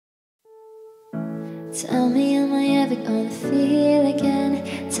Tell me, am I ever gonna feel again?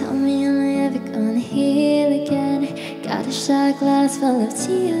 Tell me, am I ever gonna heal again? Got a shot glass full of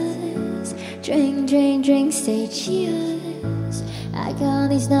tears. Drink, drink, drink, say cheers. I got all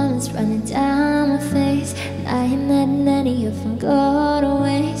these diamonds running down my face, and I ain't letting any of them go to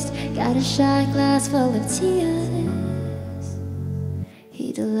waste. Got a shot glass full of tears.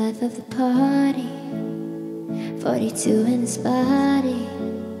 He the life of the party, 42 in his body.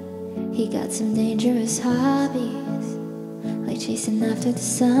 He got some dangerous hobbies, like chasing after the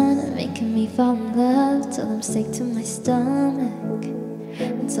sun and making me fall in love till I'm sick to my stomach,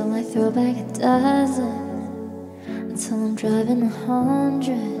 until I throw back a dozen, until I'm driving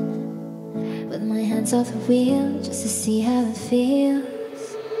 100 with my hands off the wheel just to see how it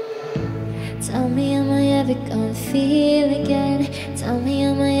feels. Tell me, am I ever gonna feel again? Tell me,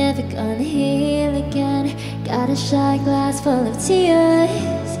 am I ever gonna heal again? Got a shot glass full of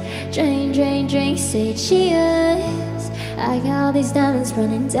tears. Drink, drink, drink, say cheers. I got all these diamonds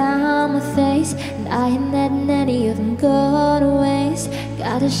running down my face, and I ain't letting any of them go to waste.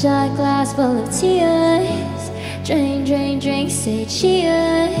 Got a shot glass full of tears. Drink, drink, drink, say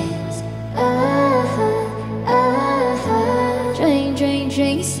cheers. Drink, drink,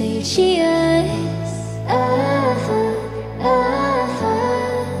 drink, say cheers.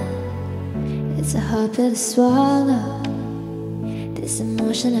 It's a hard pill to swallow, this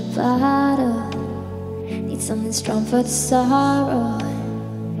emotion a bottle. Need something strong for the sorrow,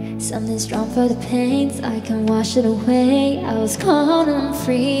 something strong for the pain, so I can wash it away. I was cold and I'm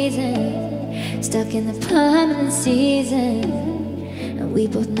freezing, stuck in the permanent season, and we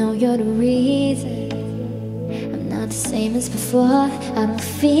both know you're the reason. I'm not the same as before, I don't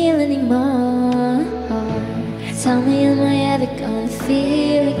feel anymore. Tell me, am I ever gonna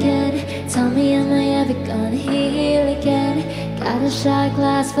feel again? Tell me, am I ever gonna heal again? Got a shot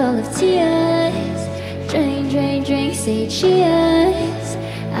glass full of tears. Drink, drink, drink, say cheers.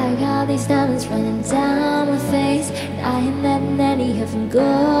 I got all these diamonds running down my face, and I ain't letting any of them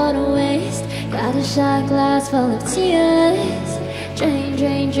go to waste. Got a shot glass full of tears. Drink,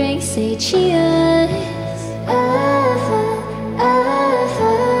 drink, drink, say cheers.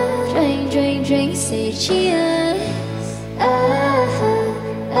 Drink, drink, drink, say cheers.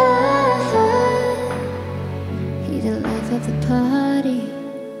 He the life of the party,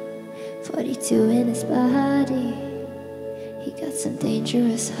 42 in his body. He got some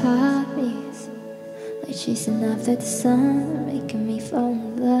dangerous hobbies, like chasing after the sun, making me fall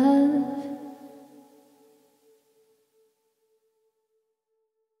in love.